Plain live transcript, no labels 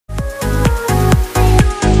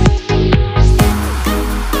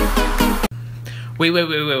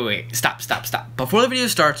Wait. Stop. Before the video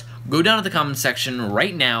starts, go down to the comment section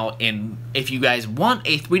right now, and if you guys want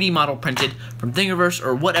a 3D model printed from Thingiverse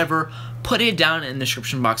or whatever, put it down in the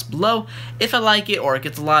description box below. If I like it, or it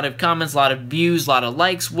gets a lot of comments, a lot of views, a lot of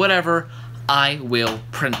likes, whatever, I will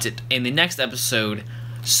print it in the next episode.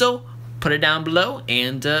 So, put it down below,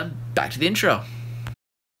 and back to the intro.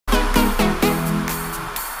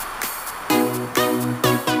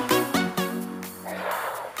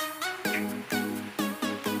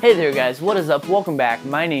 Hey there guys, what is up? Welcome back.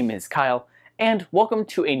 My name is Kyle, and welcome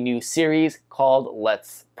to a new series called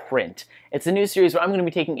Let's Print. It's a new series where I'm going to be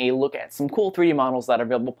taking a look at some cool 3D models that are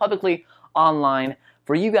available publicly online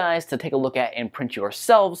for you guys to take a look at and print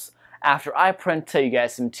yourselves. After I print, tell you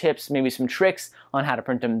guys some tips, maybe some tricks on how to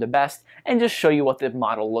print them the best, and just show you what the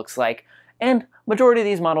model looks like. And majority of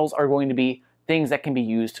these models are going to be things that can be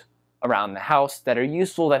used around the house, that are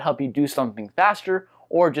useful, that help you do something faster,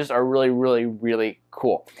 or just are really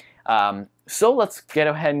cool. So let's get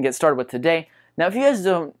ahead and get started with today. Now, if you guys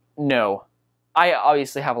don't know, I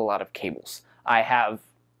obviously have a lot of cables. I have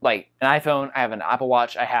like an iPhone, I have an Apple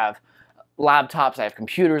Watch, I have laptops, I have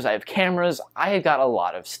computers, I have cameras, I have got a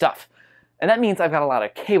lot of stuff. And that means I've got a lot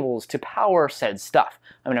of cables to power said stuff.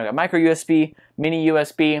 I mean, I've got micro USB, mini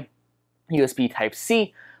USB, USB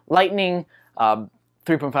Type-C, Lightning,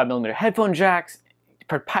 3.5mm headphone jacks,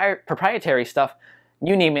 proprietary stuff,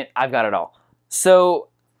 you name it, I've got it all. So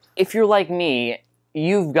if you're like me,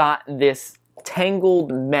 you've got this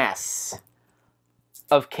tangled mess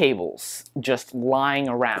of cables just lying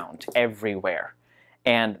around everywhere,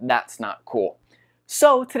 and that's not cool.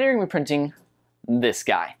 So today we're going to be printing this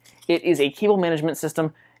guy. It is a cable management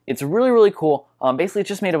system. It's really cool. Basically, it's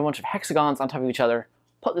just made of a bunch of hexagons on top of each other.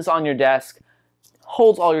 Put this on your desk,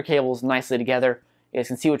 holds all your cables nicely together. You guys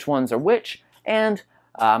can see which ones are which, and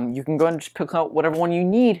you can go and just pick out whatever one you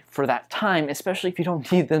need for that time, especially if you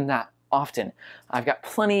don't need them that often. I've got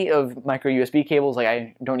plenty of micro USB cables, like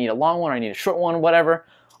I don't need a long one, I need a short one, whatever,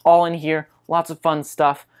 all in here, lots of fun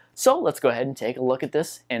stuff. So let's go ahead and take a look at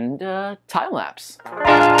this and time lapse.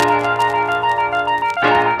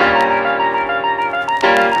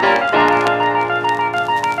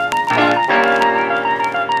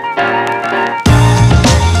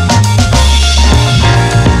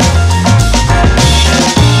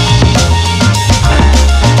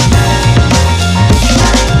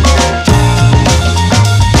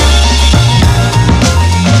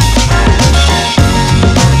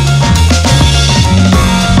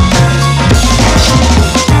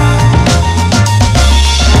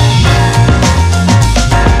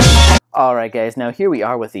 Alright guys, now here we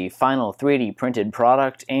are with the final 3D printed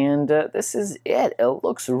product, and this is it. It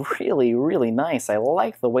looks really nice. I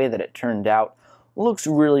like the way that it turned out. Looks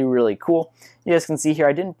really cool. You guys can see here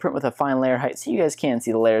I didn't print with a fine layer height, so you guys can't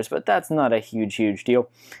see the layers, but that's not a huge deal.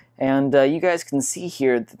 And you guys can see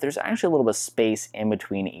here that there's actually a little bit of space in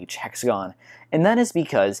between each hexagon. And that is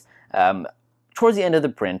because towards the end of the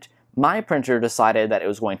print, my printer decided that it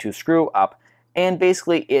was going to screw up, and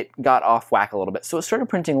basically it got off whack a little bit. So it started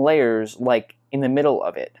printing layers like in the middle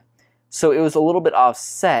of it. So it was a little bit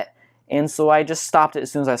offset, and so I just stopped it as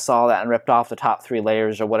soon as I saw that and ripped off the top 3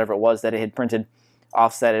 layers or whatever it was that it had printed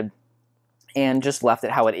offsetted, and just left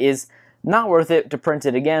it how it is. Not worth it to print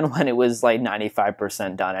it again when it was like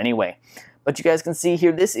 95% done anyway. But you guys can see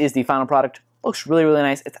here, this is the final product. Looks really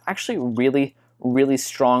nice. It's actually really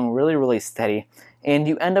strong, really steady, and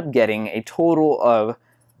you end up getting a total of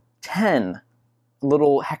 10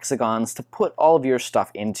 little hexagons to put all of your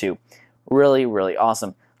stuff into. Really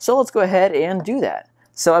awesome. So let's go ahead and do that.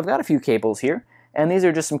 So I've got a few cables here, and these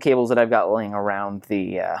are just some cables that I've got laying around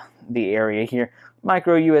the area here.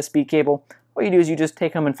 Micro USB cable. What you do is you just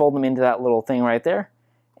take them and fold them into that little thing right there,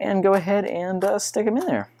 and go ahead and stick them in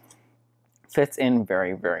there. Fits in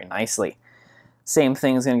very nicely. Same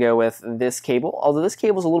thing is going to go with this cable, although this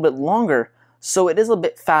cable is a little bit longer, so it is a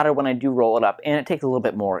bit fatter when I do roll it up, and it takes a little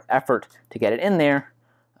bit more effort to get it in there,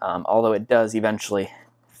 although it does eventually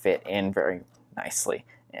fit in very nicely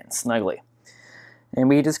and snugly. And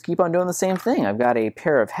we just keep on doing the same thing. I've got a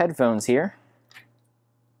pair of headphones here.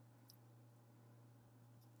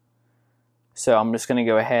 So I'm just going to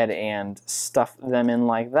go ahead and stuff them in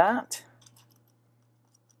like that.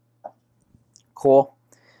 Cool.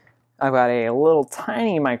 I've got a little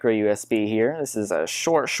tiny micro USB here. This is a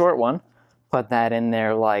short one. Put that in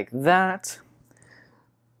there like that.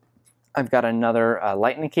 I've got another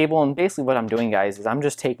lightning cable, and basically what I'm doing, guys, is I'm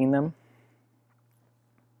just taking them.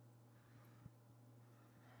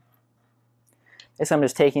 I'm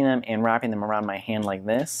just taking them and wrapping them around my hand like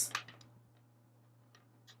this.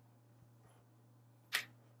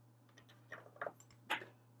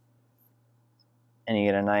 and you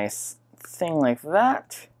get a nice thing like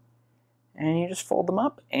that. And you just fold them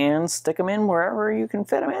up and stick them in wherever you can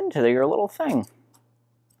fit them into your little thing.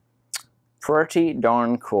 Pretty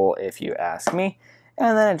darn cool if you ask me.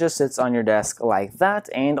 And then it just sits on your desk like that,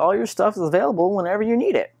 and all your stuff is available whenever you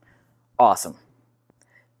need it. Awesome.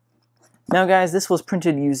 Now guys, this was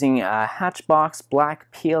printed using Hatchbox black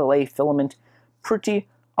PLA filament. Pretty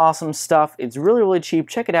awesome stuff. It's really, really cheap.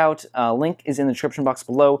 Check it out. Link is in the description box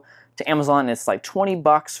below. To Amazon, it's like 20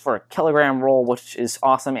 bucks for a kilogram roll, which is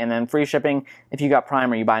awesome, and then free shipping if you got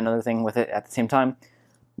Prime or you buy another thing with it at the same time.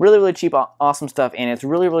 Really, really cheap, awesome stuff, and it's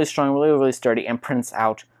really, really strong, really, really sturdy, and prints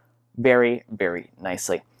out very, very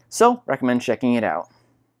nicely. So, recommend checking it out.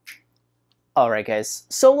 Alright guys,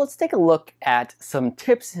 so let's take a look at some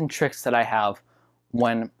tips and tricks that I have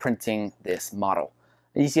when printing this model.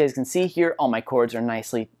 As you guys can see here, all my cords are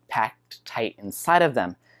nicely packed tight inside of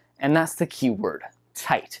them, and that's the key word,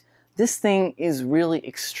 tight. This thing is really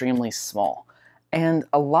extremely small, and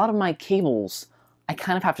a lot of my cables I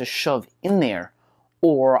kind of have to shove in there,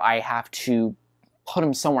 or I have to put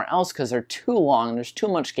them somewhere else because they're too long and there's too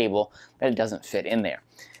much cable that it doesn't fit in there.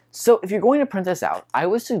 So if you're going to print this out, I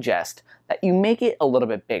would suggest that you make it a little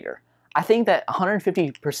bit bigger. I think that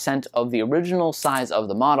 150% of the original size of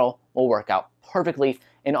the model will work out perfectly,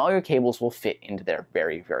 and all your cables will fit into there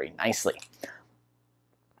very, very nicely.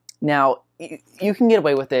 Now, you can get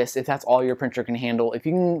away with this if that's all your printer can handle. If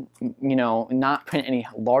you can, not print any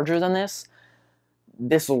larger than this,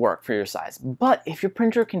 this will work for your size. But if your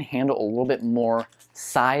printer can handle a little bit more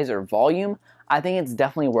size or volume, I think it's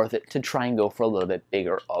definitely worth it to try and go for a little bit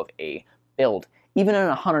bigger of a build. Even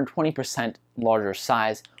a 120% larger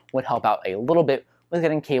size would help out a little bit with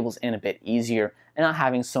getting cables in a bit easier and not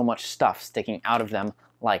having so much stuff sticking out of them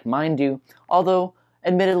like mine do. Although,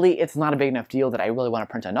 admittedly, it's not a big enough deal that I really want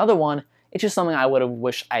to print another one. It's just something I would have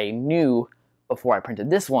wished I knew before I printed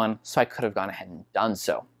this one, so I could have gone ahead and done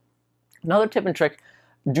so. Another tip and trick,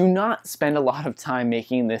 do not spend a lot of time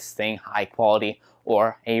making this thing high quality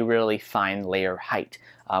or a really fine layer height.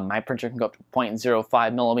 My printer can go up to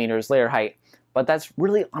 0.05 millimeters layer height, but that's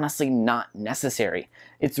really honestly not necessary.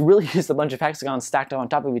 It's really just a bunch of hexagons stacked on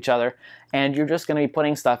top of each other, and you're just going to be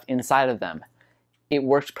putting stuff inside of them. It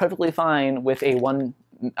works perfectly fine with a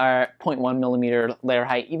 0.1 millimeter layer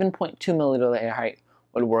height. Even 0.2 millimeter layer height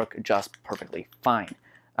would work just perfectly fine.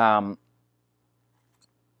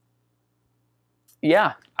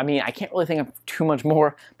 Yeah, I mean, I can't really think of too much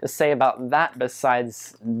more to say about that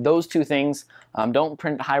besides those two things. Don't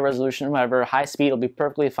print high resolution, whatever. High speed will be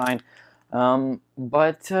perfectly fine. Yeah.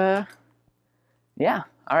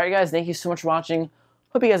 Alright guys, thank you so much for watching.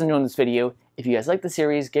 Hope you guys enjoyed this video. If you guys like the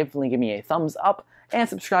series, definitely give me a thumbs up and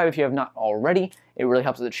subscribe if you have not already. It really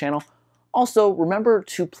helps with the channel. Also, remember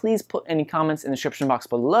to please put any comments in the description box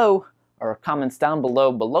below, or comments down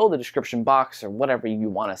below the description box, or whatever you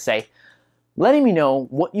want to say, letting me know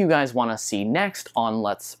what you guys want to see next on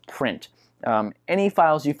Let's Print. Any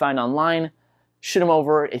files you find online, shoot them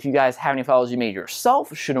over. If you guys have any files you made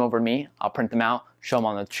yourself, shoot them over to me. I'll print them out, show them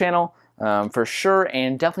on the channel for sure,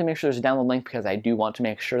 and definitely make sure there's a download link because I do want to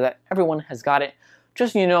make sure that everyone has got it.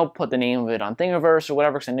 Just, put the name of it on Thingiverse or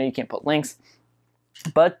whatever, because I know you can't put links.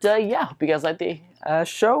 But yeah, hope you guys like the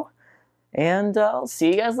show, and I'll see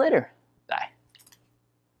you guys later. Bye.